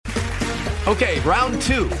Okay, round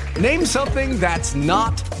two. Name something that's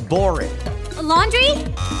not boring. A laundry?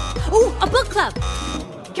 Ooh, a book club.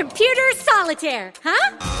 Computer solitaire,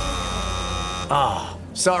 huh? Ah,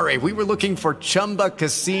 sorry, we were looking for Chumba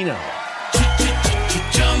Casino.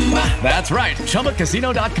 That's right,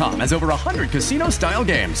 ChumbaCasino.com has over 100 casino-style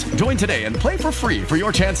games. Join today and play for free for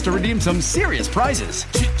your chance to redeem some serious prizes.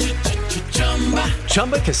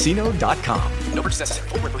 ChumbaCasino.com. No purchase necessary.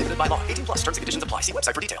 Void where prohibited by law. 18+ terms and conditions apply. See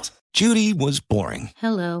website for details. Judy was boring.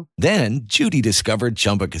 Hello. Then Judy discovered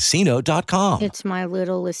ChumbaCasino.com. It's my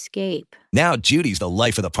little escape. Now Judy's the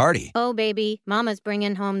life of the party. Oh, baby, mama's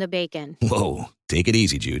bringing home the bacon. Whoa, take it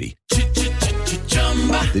easy, Judy.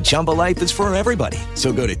 The Chumba life is for everybody.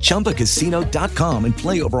 So go to ChumbaCasino.com and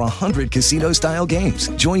play over 100 casino-style games.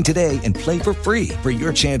 Join today and play for free for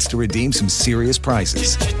your chance to redeem some serious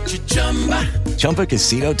prizes.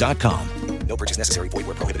 ChumbaCasino.com. No purchase necessary. Void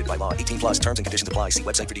where prohibited by law. 18+ terms and conditions apply. See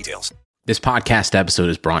website for details. This podcast episode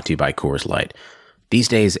is brought to you by Coors Light. These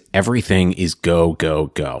days, everything is go, go,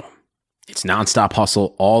 go. It's nonstop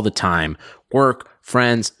hustle all the time. Work,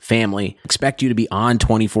 friends, family expect you to be on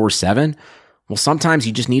 24/7. Well, sometimes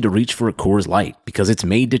you just need to reach for a Coors Light because it's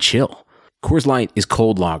made to chill. Coors Light is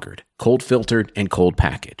cold lagered, cold filtered, and cold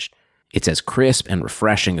packaged. It's as crisp and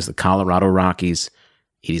refreshing as the Colorado Rockies.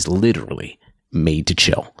 It is literally made to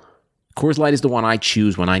chill. Coors Light is the one I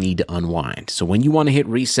choose when I need to unwind. So when you want to hit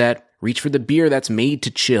reset, reach for the beer that's made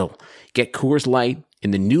to chill. Get Coors Light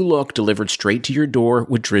in the new look delivered straight to your door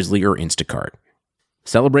with Drizzly or Instacart.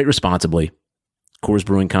 Celebrate responsibly. Coors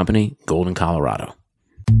Brewing Company, Golden, Colorado.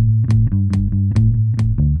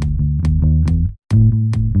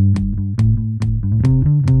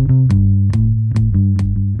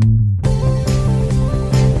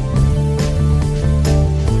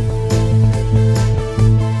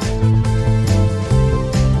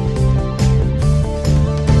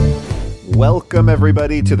 Welcome,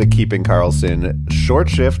 everybody, to the Keeping Karlsson Short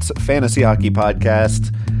Shifts Fantasy Hockey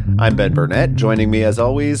Podcast. I'm Ben Burnett. Joining me, as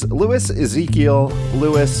always, Louis Ezekiel.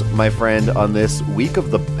 Louis, my friend, on this week of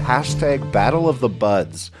the hashtag Battle of the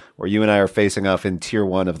Buds, where you and I are facing off in Tier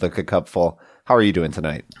 1 of the Cupful. How are you doing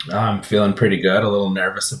tonight? I'm feeling pretty good. A little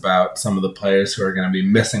nervous about some of the players who are going to be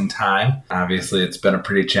missing time. Obviously, it's been a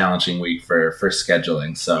pretty challenging week for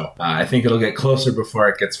scheduling, so I think it'll get closer before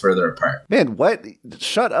it gets further apart. Man, what?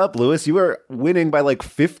 Shut up, Louis. You are winning by like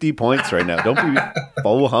 50 points right now. Don't be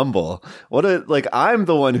so humble. I'm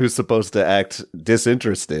the one who's supposed to act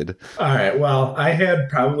disinterested. All right, well, I had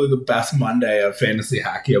probably the best Monday of fantasy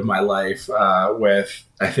hockey of my life with,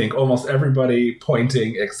 I think, almost everybody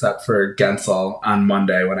pointing except for Gensel on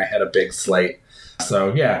Monday when I had a big slate.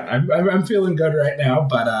 So, yeah, I'm feeling good right now,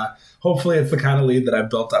 but hopefully it's the kind of lead that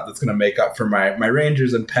I've built up that's going to make up for my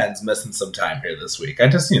Rangers and Pens missing some time here this week. I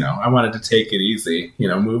just, I wanted to take it easy,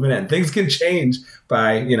 moving in. Things can change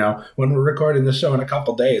by, when we're recording the show in a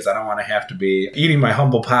couple days. I don't want to have to be eating my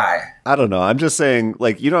humble pie. I don't know. I'm just saying,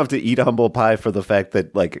 you don't have to eat humble pie for the fact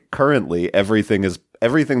that, currently everything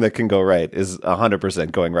that can go right is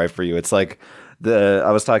 100% going right for you. It's like I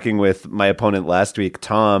was talking with my opponent last week,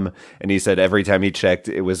 Tom, and he said every time he checked,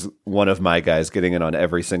 it was one of my guys getting in on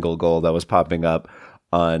every single goal that was popping up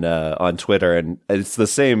on Twitter. And it's the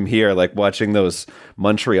same here, watching those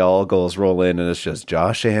Montreal goals roll in, and it's just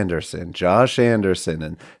Josh Anderson,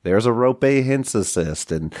 and there's a Rope Hintz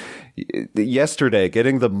assist. And yesterday,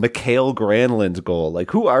 getting the Mikael Granlund goal.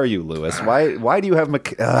 Who are you, Lewis? Why do you have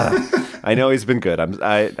I know he's been good.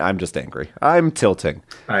 I'm just angry. I'm tilting.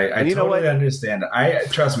 I totally understand.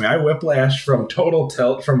 Trust me, I whiplashed from total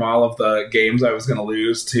tilt from all of the games I was going to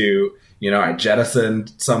lose to, I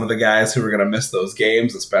jettisoned some of the guys who were going to miss those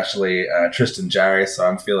games, especially Tristan Jarry. So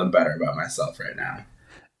I'm feeling better about myself right now.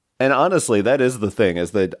 And honestly, that is the thing,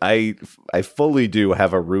 is that I fully do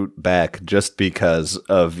have a root back just because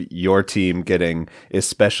of your team getting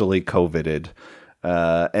especially COVIDed.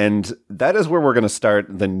 And that is where we're going to start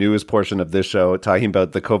the news portion of this show, talking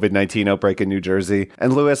about the COVID-19 outbreak in New Jersey.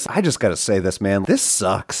 And Louis, I just got to say this, man, this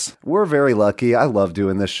sucks. We're very lucky. I love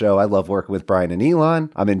doing this show. I love working with Brian and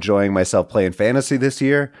Elon. I'm enjoying myself playing fantasy this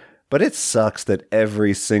year. But it sucks that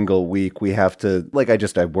every single week we have to,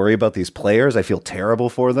 I worry about these players. I feel terrible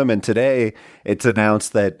for them. And today it's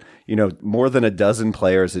announced that, more than a dozen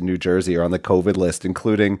players in New Jersey are on the COVID list,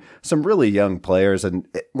 including some really young players. And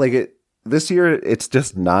this year, it's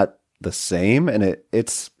just not the same, and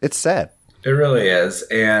it's sad. It really is.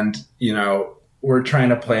 And, we're trying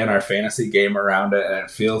to plan our fantasy game around it, and it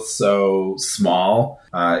feels so small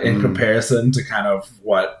in comparison to kind of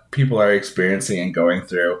what people are experiencing and going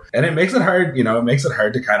through. And it makes it hard, it makes it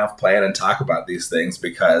hard to kind of plan and talk about these things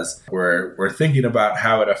because we're thinking about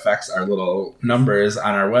how it affects our little numbers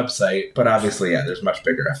on our website. But obviously, yeah, there's much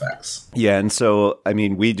bigger effects. Yeah. And so, I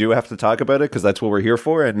mean, we do have to talk about it because that's what we're here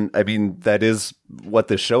for. And I mean, that is what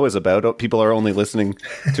this show is about. People are only listening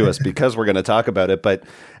to us because we're going to talk about it. But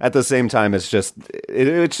at the same time, it's just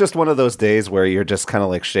one of those days where you're just kind of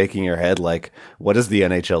like shaking your head like, what is the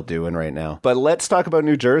NHL doing right now? But let's talk about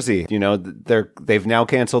New Jersey. They've now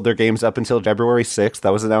canceled their games up until February 6th.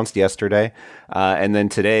 That was announced yesterday. And then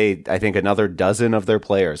today, I think another dozen of their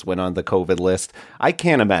players went on the COVID list. I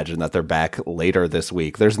can't imagine that they're back later this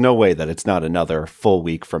week. There's no way that it's not another full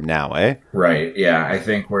week from now, eh? Right. Yeah. I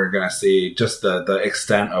think we're going to see just the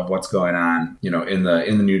extent of what's going on, in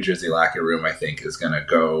the New Jersey locker room, I think is going to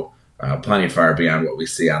go plenty far beyond what we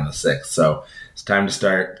see on the 6th. So it's time to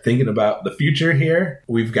start thinking about the future here.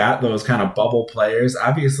 We've got those kind of bubble players.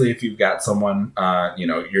 Obviously, if you've got someone,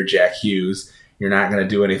 your Jack Hughes, you're not going to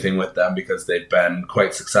do anything with them because they've been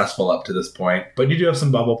quite successful up to this point. But you do have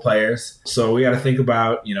some bubble players. So we got to think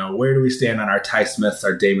about, where do we stand on our Ty Smiths,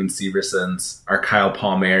 our Damon Seversons, our Kyle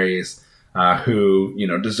Palmieris, who,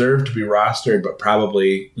 deserve to be rostered, but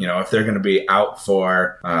probably, if they're going to be out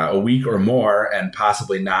for a week or more and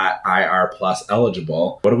possibly not IR plus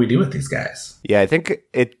eligible, what do we do with these guys? Yeah, I think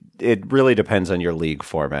it really depends on your league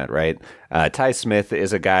format, right? Ty Smith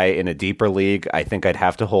is a guy in a deeper league I think I'd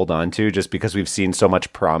have to hold on to just because we've seen so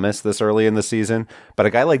much promise this early in the season. But a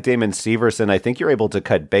guy like Damon Severson, I think you're able to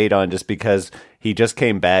cut bait on just because he just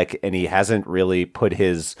came back and he hasn't really put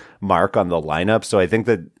his mark on the lineup. So I think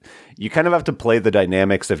that you kind of have to play the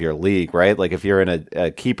dynamics of your league, right? Like if you're in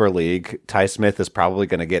a keeper league, Ty Smith is probably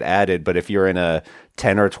going to get added. But if you're in a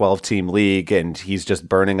 10 or 12 team league and he's just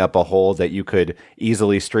burning up a hole that you could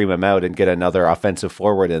easily stream him out and get another offensive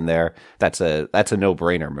forward in there, that's a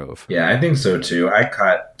no-brainer move. Yeah, I think so too. I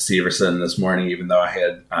cut Severson this morning, even though I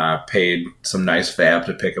had paid some nice fab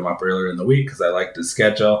to pick him up earlier in the week because I liked his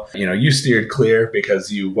schedule. You steered clear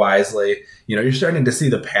because you wisely, you're starting to see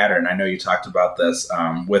the pattern. I know you talked about this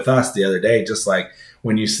with us the other day, just like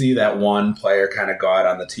when you see that one player kind of go out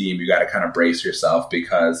on the team, you got to kind of brace yourself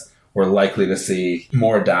because we're likely to see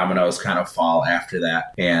more dominoes kind of fall after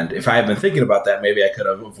that. And if I had been thinking about that, maybe I could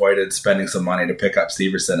have avoided spending some money to pick up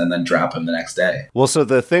Severson and then drop him the next day. Well, so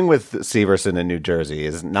the thing with Severson in New Jersey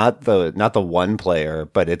is not the one player,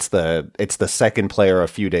 but it's the second player a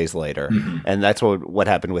few days later. Mm-hmm. And that's what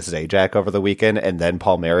happened with Zajac over the weekend and then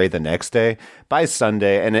Palmieri the next day. By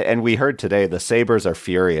Sunday, and we heard today, the Sabres are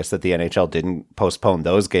furious that the NHL didn't postpone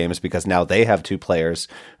those games because now they have two players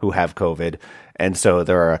who have COVID. And so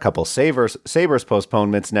there are a couple Sabres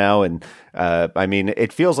postponements now. And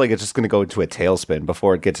it feels like it's just going to go into a tailspin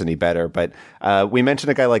before it gets any better. But we mentioned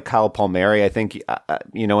a guy like Kyle Palmieri. I think,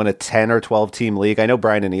 in a 10 or 12 team league, I know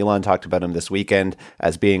Brian and Elon talked about him this weekend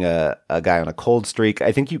as being a guy on a cold streak.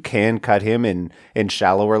 I think you can cut him in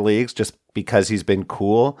shallower leagues just because he's been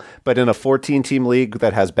cool. But in a 14-team league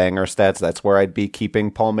that has banger stats, that's where I'd be keeping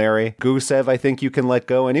Palmieri. Gusev, I think you can let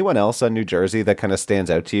go. Anyone else on New Jersey that kind of stands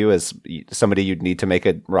out to you as somebody you'd need to make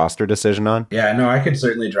a roster decision on? Yeah, no, I could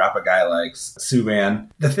certainly drop a guy like Subban.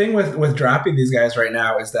 The thing with dropping these guys right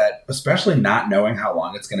now is that, especially not knowing how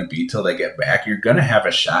long it's going to be till they get back, you're going to have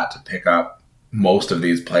a shot to pick up most of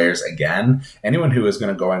these players again. Anyone who is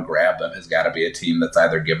going to go and grab them has got to be a team that's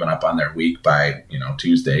either given up on their week by,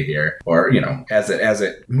 Tuesday here, or, as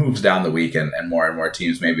it moves down the week and more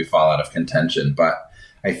teams maybe fall out of contention. But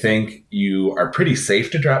I think you are pretty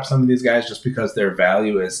safe to drop some of these guys just because their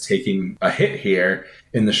value is taking a hit here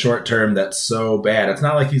in the short term that's so bad. It's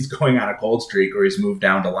not like he's going on a cold streak or he's moved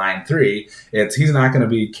down to line 3. He's not going to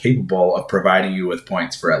be capable of providing you with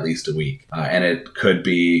points for at least a week. And it could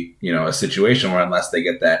be, a situation where unless they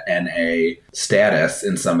get that NA status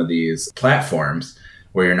in some of these platforms,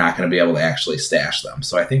 where you're not going to be able to actually stash them.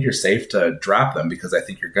 So I think you're safe to drop them because I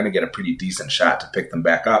think you're going to get a pretty decent shot to pick them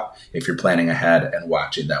back up if you're planning ahead and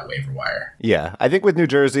watching that waiver wire. Yeah, I think with New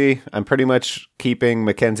Jersey, I'm pretty much keeping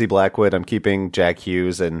Mackenzie Blackwood, I'm keeping Jack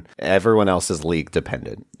Hughes, and everyone else is league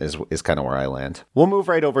dependent is kind of where I land. We'll move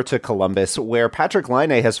right over to Columbus, where Patrick Laine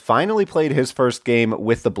has finally played his first game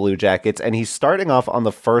with the Blue Jackets, and he's starting off on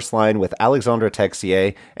the first line with Alexandre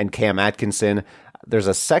Texier and Cam Atkinson. There's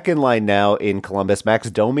a second line now in Columbus.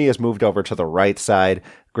 Max Domi has moved over to the right side.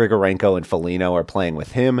 Grigorenko and Foligno are playing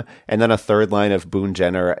with him. And then a third line of Boone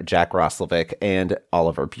Jenner, Jack Roslovic, and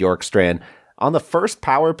Oliver Bjorkstrand. On the first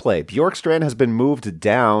power play, Bjorkstrand has been moved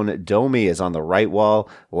down. Domi is on the right wall,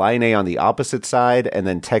 Laine on the opposite side, and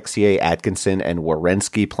then Texier, Atkinson, and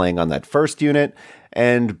Werenski playing on that first unit.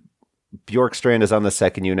 And Bjorkstrand is on the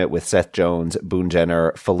second unit with Seth Jones, Boone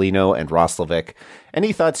Jenner, Foligno, and Roslovic.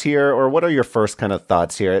 Any thoughts here, or what are your first kind of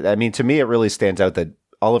thoughts here? I mean, to me, it really stands out that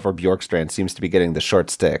Oliver Bjorkstrand seems to be getting the short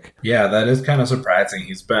stick. Yeah, that is kind of surprising.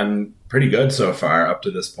 He's been pretty good so far up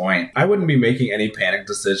to this point. I wouldn't be making any panic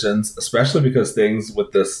decisions, especially because things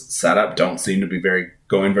with this setup don't seem to be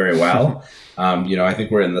going very well. I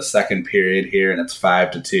think we're in the second period here, and it's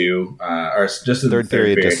 5-2, or just in third the third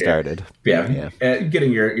period just here. started. Yeah.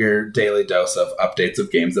 Getting your daily dose of updates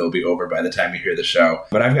of games that will be over by the time you hear the show.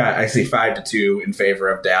 But I see 5-2 in favor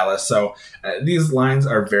of Dallas. So these lines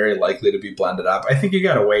are very likely to be blended up. I think you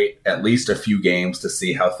got to wait at least a few games to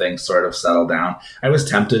see how things sort of settle down. I was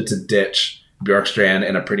tempted to ditch Bjorkstrand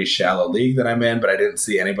in a pretty shallow league that I'm in, but I didn't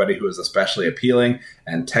see anybody who was especially appealing,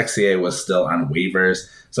 and Texier was still on waivers,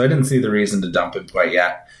 so I didn't see the reason to dump him quite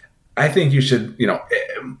yet. I think you should,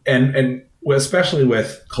 and especially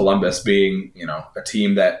with Columbus being, a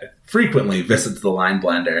team that frequently visits the line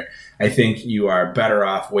blender, I think you are better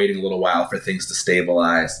off waiting a little while for things to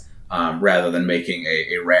stabilize rather than making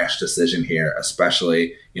a rash decision here,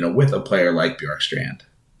 especially, with a player like Bjorkstrand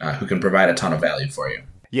who can provide a ton of value for you.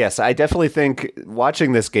 Yes, I definitely think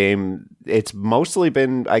watching this game, it's mostly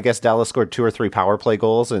been, I guess, Dallas scored 2 or 3 power play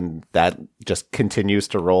goals, and that just continues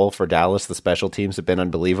to roll for Dallas. The special teams have been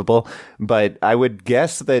unbelievable. But I would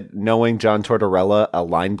guess that knowing John Tortorella, a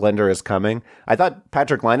line blender is coming. I thought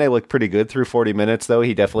Patrick Laine looked pretty good through 40 minutes, though.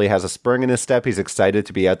 He definitely has a spring in his step. He's excited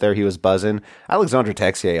to be out there. He was buzzing. Alexandre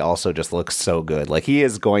Texier also just looks so good. Like, he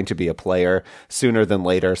is going to be a player sooner than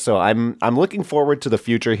later. So I'm looking forward to the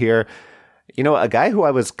future here. A guy who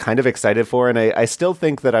I was kind of excited for, and I still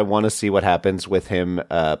think that I want to see what happens with him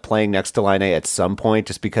playing next to Laine at some point,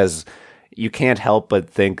 just because you can't help but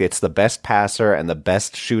think it's the best passer and the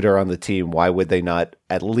best shooter on the team. Why would they not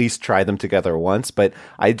at least try them together once? But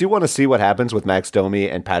I do want to see what happens with Max Domi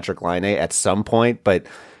and Patrick Laine at some point. But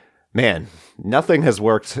man, nothing has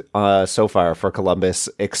worked so far for Columbus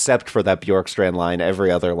except for that Bjorkstrand line.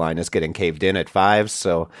 Every other line is getting caved in at 5,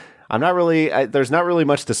 so there's not really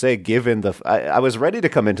much to say given I was ready to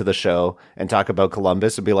come into the show and talk about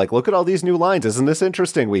Columbus and be like, look at all these new lines. Isn't this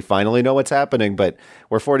interesting? We finally know what's happening, but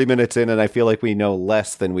we're 40 minutes in and I feel like we know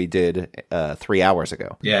less than we did 3 hours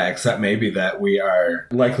ago. Yeah, except maybe that we are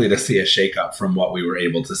likely to see a shakeup from what we were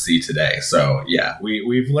able to see today. So yeah,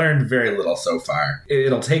 we've learned very little so far.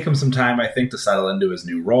 It'll take him some time, I think, to settle into his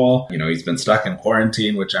new role. He's been stuck in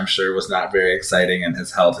quarantine, which I'm sure was not very exciting and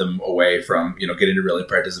has held him away from, getting to really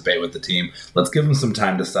participate with the team. Let's give him some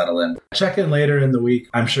time to settle in. Check in later in the week.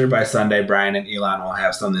 I'm sure by Sunday, Brian and Elon will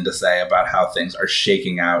have something to say about how things are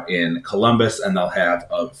shaking out in Columbus, and they'll have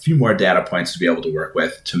a few more data points to be able to work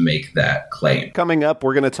with to make that claim. Coming up,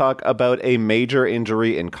 we're going to talk about a major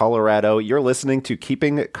injury in Colorado. You're listening to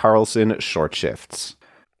Keeping Karlsson Short Shifts.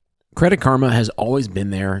 Credit Karma has always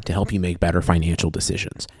been there to help you make better financial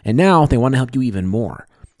decisions. And now they want to help you even more.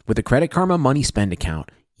 With the Credit Karma Money Spend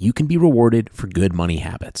account, you can be rewarded for good money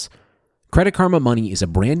habits. Credit Karma Money is a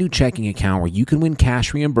brand new checking account where you can win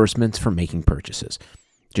cash reimbursements for making purchases.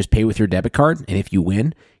 Just pay with your debit card, and if you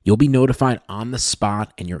win, you'll be notified on the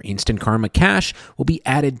spot, and your Instant Karma cash will be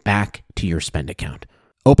added back to your spend account.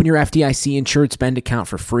 Open your FDIC insured spend account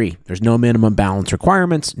for free. There's no minimum balance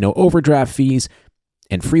requirements, no overdraft fees,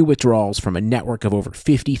 and free withdrawals from a network of over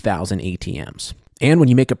 50,000 ATMs. And when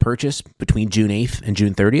you make a purchase between June 8th and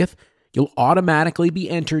June 30th, you'll automatically be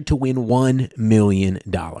entered to win $1 million.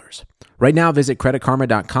 Right now, visit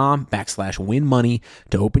creditkarma.com/winmoney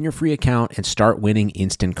to open your free account and start winning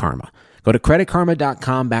instant karma. Go to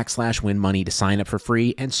creditkarma.com/winmoney to sign up for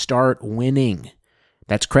free and start winning.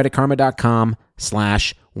 That's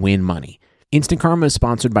creditkarma.com/winmoney. Instant Karma is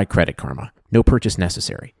sponsored by Credit Karma. No purchase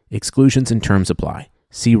necessary. Exclusions and terms apply.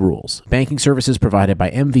 See rules. Banking services provided by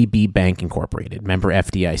MVB Bank Incorporated. Member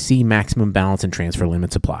FDIC. Maximum balance and transfer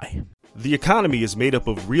limits apply. The economy is made up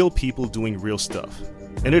of real people doing real stuff,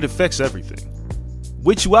 and it affects everything.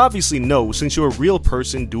 Which you obviously know since you're a real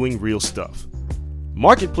person doing real stuff.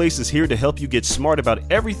 Marketplace is here to help you get smart about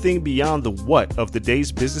everything beyond the what of the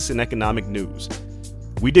day's business and economic news.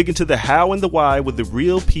 We dig into the how and the why with the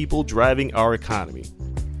real people driving our economy.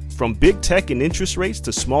 From big tech and interest rates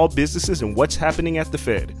to small businesses and what's happening at the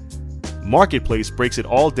Fed. Marketplace breaks it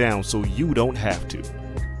all down so you don't have to.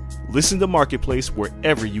 Listen to Marketplace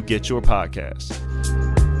wherever you get your podcasts.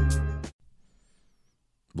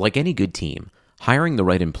 Like any good team, hiring the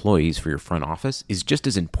right employees for your front office is just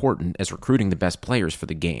as important as recruiting the best players for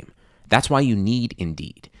the game. That's why you need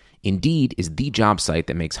Indeed. Indeed is the job site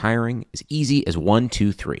that makes hiring as easy as 1,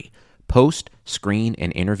 2, 3. Post, screen,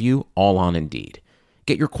 and interview all on Indeed.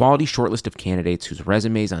 Get your quality shortlist of candidates whose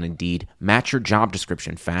resumes on Indeed match your job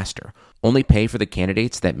description faster. Only pay for the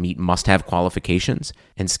candidates that meet must-have qualifications,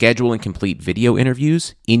 and schedule and complete video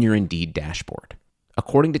interviews in your Indeed dashboard.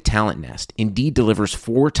 According to Talent Nest, Indeed delivers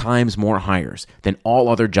 4 times more hires than all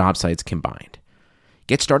other job sites combined.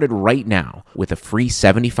 Get started right now with a free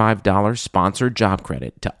 $75 sponsored job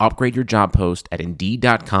credit to upgrade your job post at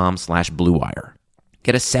Indeed.com/Blue Wire.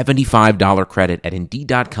 Get a $75 credit at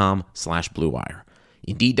Indeed.com/Blue Wire.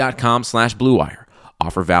 Indeed.com/Blue Wire.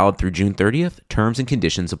 Offer valid through June 30th. Terms and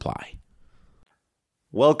conditions apply.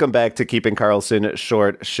 Welcome back to Keeping Karlsson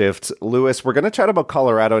Short Shifts. Lewis, we're going to chat about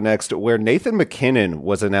Colorado next, where Nathan MacKinnon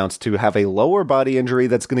was announced to have a lower body injury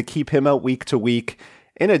that's going to keep him out week to week.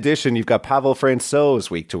 In addition, you've got Pavel Francouz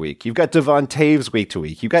week to week. You've got Devon Taves week to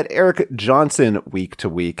week. You've got Eric Johnson week to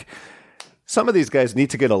week. Some of these guys need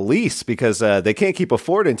to get a lease because they can't keep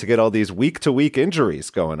affording to get all these week-to-week injuries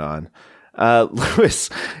going on. Lewis,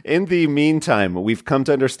 in the meantime, we've come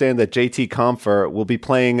to understand that JT Compher will be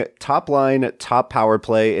playing top line, top power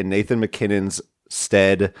play in Nathan MacKinnon's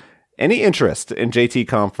stead. Any interest in JT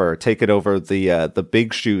Compher taking over the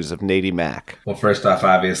big shoes of Nady Mac? Well, first off,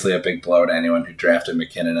 obviously a big blow to anyone who drafted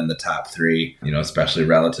MacKinnon in the top 3, especially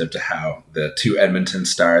relative to how the 2 Edmonton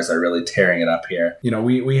Stars are really tearing it up here.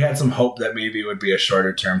 We had some hope that maybe it would be a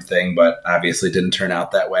shorter term thing, but obviously didn't turn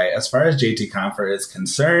out that way. As far as JT Compher is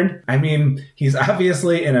concerned, he's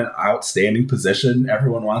obviously in an outstanding position.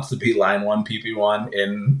 Everyone wants to be line 1, PP1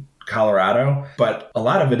 in Colorado, but a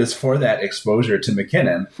lot of it is for that exposure to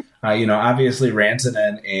MacKinnon. Obviously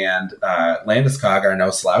Rantanen and Landeskog are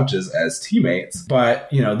no slouches as teammates, but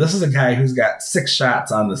this is a guy who's got 6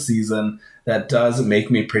 shots on the season. That does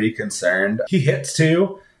make me pretty concerned. He hits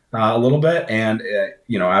too, a little bit, and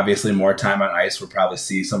obviously more time on ice will probably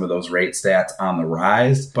see some of those rate stats on the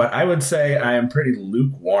rise, but I would say I am pretty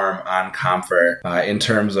lukewarm on Compher in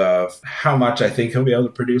terms of how much I think he'll be able to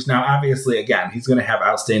produce. Now, obviously, again, he's going to have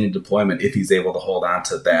outstanding deployment if he's able to hold on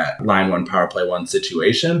to that line 1, power play 1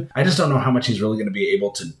 situation. I just don't know how much he's really going to be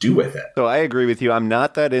able to do with it. So I agree with you. I'm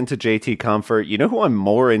not that into JT Compher. You know who I'm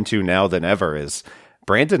more into now than ever is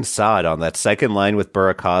Brandon Saad on that second line with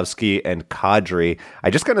Burakovsky and Kadri. I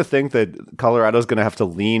just kind of think that Colorado's going to have to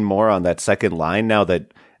lean more on that second line now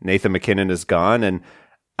that Nathan MacKinnon is gone. And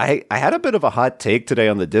I had a bit of a hot take today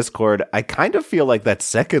on the Discord. I kind of feel like that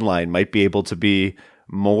second line might be able to be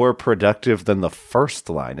more productive than the first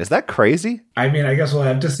line. Is that crazy? I guess we'll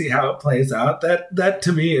have to see how it plays out. That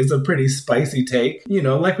to me is a pretty spicy take.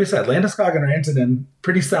 Like we said, Landeskog and Rantanen,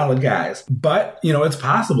 pretty solid guys. But, it's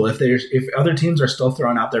possible if other teams are still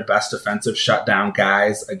throwing out their best defensive shutdown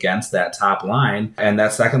guys against that top line, and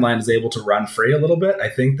that second line is able to run free a little bit, I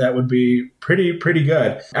think that would be pretty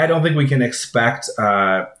good. I don't think we can expect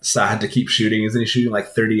Saad to keep shooting. Isn't he shooting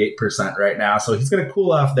like 38% right now? So he's going to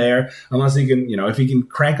cool off there unless he can, if he can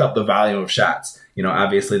crank up the volume of shots.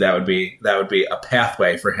 Obviously that would be a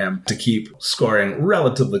pathway for him to keep scoring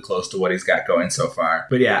relatively close to what he's got going so far.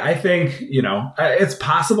 But yeah, I think, it's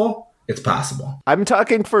possible. It's possible. I'm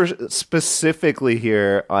talking for specifically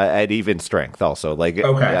here at even strength also.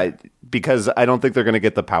 Okay. Because I don't think they're going to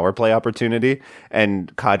get the power play opportunity,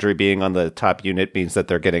 and Kadri being on the top unit means that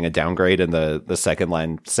they're getting a downgrade in the second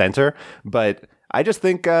line center. But I just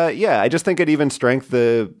think, at even strength,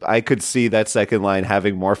 I could see that second line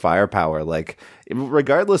having more firepower.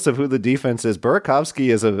 Regardless of who the defense is, Burakovsky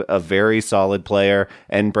is a very solid player,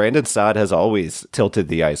 and Brandon Saad has always tilted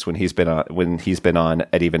the ice when he's been on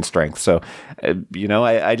at even strength. So,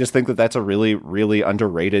 I just think that that's a really, really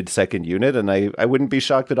underrated second unit, and I wouldn't be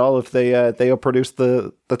shocked at all if they produce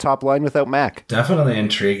the top line without Mac. Definitely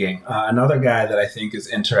intriguing. Another guy that I think is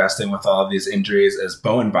interesting with all of these injuries is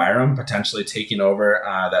Bowen Byram potentially taking over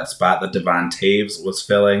that spot that Devon Taves was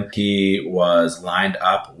filling. He was lined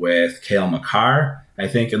up with Cale Makar, I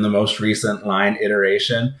think, in the most recent line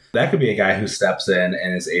iteration. That could be a guy who steps in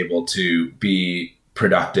and is able to be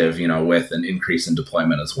productive, with an increase in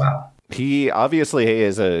deployment as well. He obviously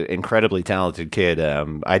is an incredibly talented kid.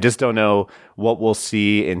 I just don't know what we'll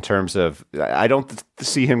see in terms of, I don't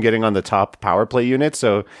see him getting on the top power play unit.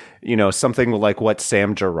 So, something like what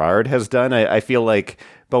Sam Girard has done, I feel like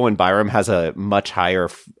Bowen Byram has a much higher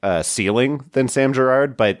ceiling than Sam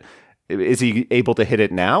Girard, but is he able to hit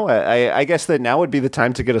it now? I guess that now would be the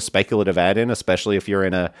time to get a speculative add in, especially if you're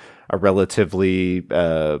in a relatively,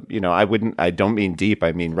 I don't mean deep,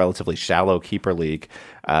 I mean relatively shallow keeper league.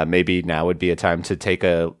 Maybe now would be a time to take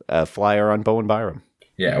a flyer on Bowen Byram.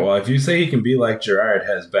 Yeah, well, if you say he can be like Gerard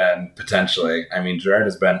has been potentially, I mean, Gerard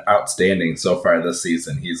has been outstanding so far this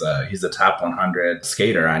season. He's a top 100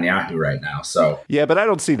 skater on Yahoo right now. So yeah, but I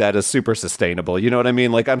don't see that as super sustainable. You know what I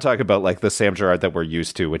mean? Like I'm talking about like the Sam Gerard that we're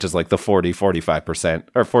used to, which is like the 45%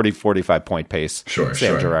 or 45 point pace. Sure,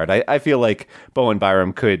 Sam Gerard. I feel like Bowen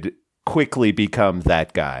Byram could quickly become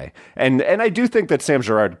that guy. And I do think that Sam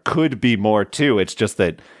Gerard could be more too. It's just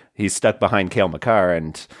that he's stuck behind Cale Makar,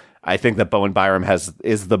 and I think that Bowen Byram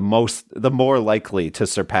is the more likely to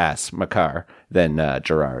surpass Makar than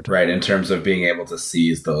Gerard. Right, in terms of being able to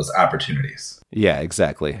seize those opportunities. Yeah,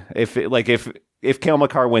 exactly. If Cale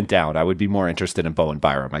Makar went down, I would be more interested in Bowen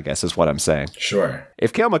Byram, I guess is what I'm saying. Sure.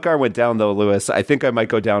 If Cale Makar went down, though, Lewis, I think I might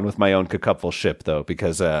go down with my own Cacupful ship, though,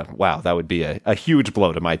 because, wow, that would be a huge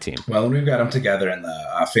blow to my team. Well, and we've got them together in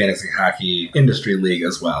the Fantasy Hockey Industry League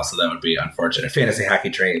as well, so that would be unfortunate. Fantasy Hockey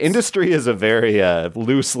Trades. Industry is a very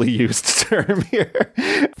loosely used term here.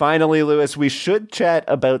 Finally, Lewis, we should chat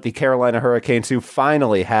about the Carolina Hurricanes, who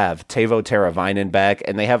finally have Teuvo Teravainen back,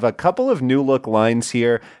 and they have a couple of new-look lines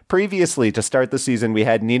here. Previously, to start the season, we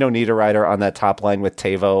had Nino Niederreiter on that top line with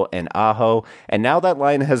Teuvo and Aho, and now that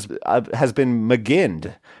line has been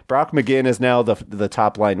McGinned. Brock McGinn is now the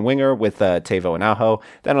top line winger with Teuvo and Aho.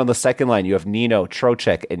 Then on the second line, you have Nino,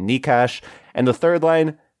 Trocheck, and Nikash. And the third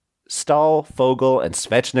line, Stahl, Fogel, and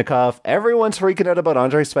Svechnikov. Everyone's freaking out about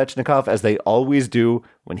Andrei Svechnikov, as they always do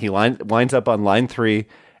when he winds up on line 3.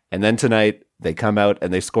 And then tonight, they come out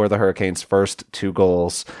and they score the Hurricanes' first 2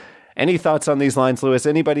 goals. Any thoughts on these lines, Lewis?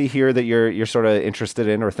 Anybody here that you're sort of interested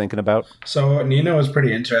in or thinking about? So Nino was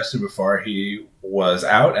pretty interested before he was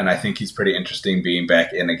out, and I think he's pretty interesting being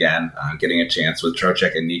back in again, getting a chance with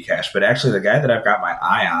Trocheck and Nikash. But actually, the guy that I've got my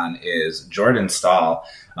eye on is Jordan Stahl.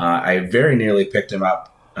 I very nearly picked him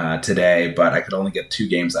up today, but I could only get 2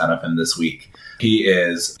 games out of him this week. He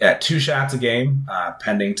is at 2 shots a game,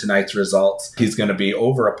 pending tonight's results. He's going to be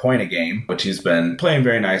over a point a game, which he's been playing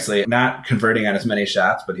very nicely. Not converting on as many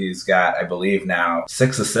shots, but he's got, I believe now,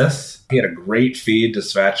 6 assists. He had a great feed to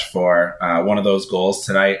Svech for one of those goals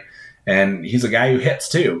tonight. And he's a guy who hits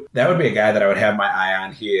too. That would be a guy that I would have my eye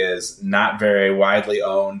on. He is not very widely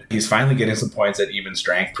owned. He's finally getting some points at even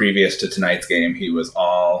strength. Previous to tonight's game, he was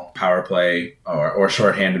all power play or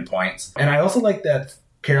shorthanded points. And I also like that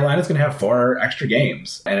Carolina's going to have 4 extra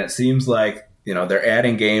games. And it seems like, they're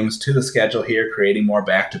adding games to the schedule here, creating more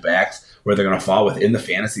back-to-backs where they're going to fall within the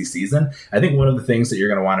fantasy season. I think one of the things that you're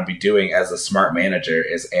going to want to be doing as a smart manager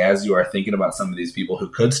is, as you are thinking about some of these people who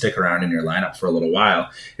could stick around in your lineup for a little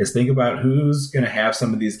while, is think about who's going to have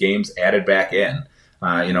some of these games added back in.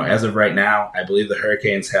 As of right now, I believe the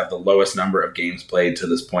Hurricanes have the lowest number of games played to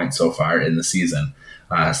this point so far in the season.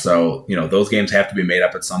 So those games have to be made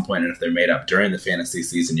up at some point, and if they're made up during the fantasy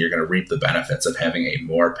season, you're going to reap the benefits of having a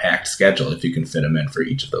more packed schedule if you can fit them in for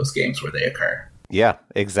each of those games where they occur. Yeah,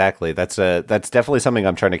 exactly. That's definitely something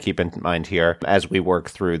I'm trying to keep in mind here as we work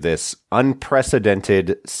through this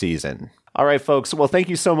unprecedented season. All right, folks. Well, thank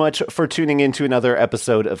you so much for tuning in to another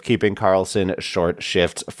episode of Keeping Karlsson Short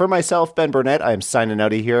Shift. For myself, Ben Burnett, I'm signing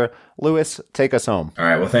out of here. Lewis, take us home. All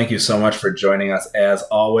right. Well, thank you so much for joining us as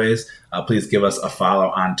always. Please give us a follow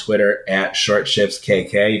on Twitter at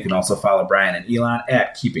ShortShiftsKK. You can also follow Brian and Elon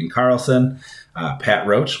at Keeping Karlsson. Pat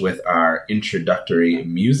Roach with our introductory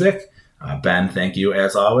music. Ben, thank you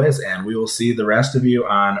as always, and we will see the rest of you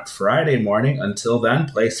on Friday morning. Until then,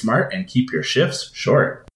 play smart and keep your shifts short.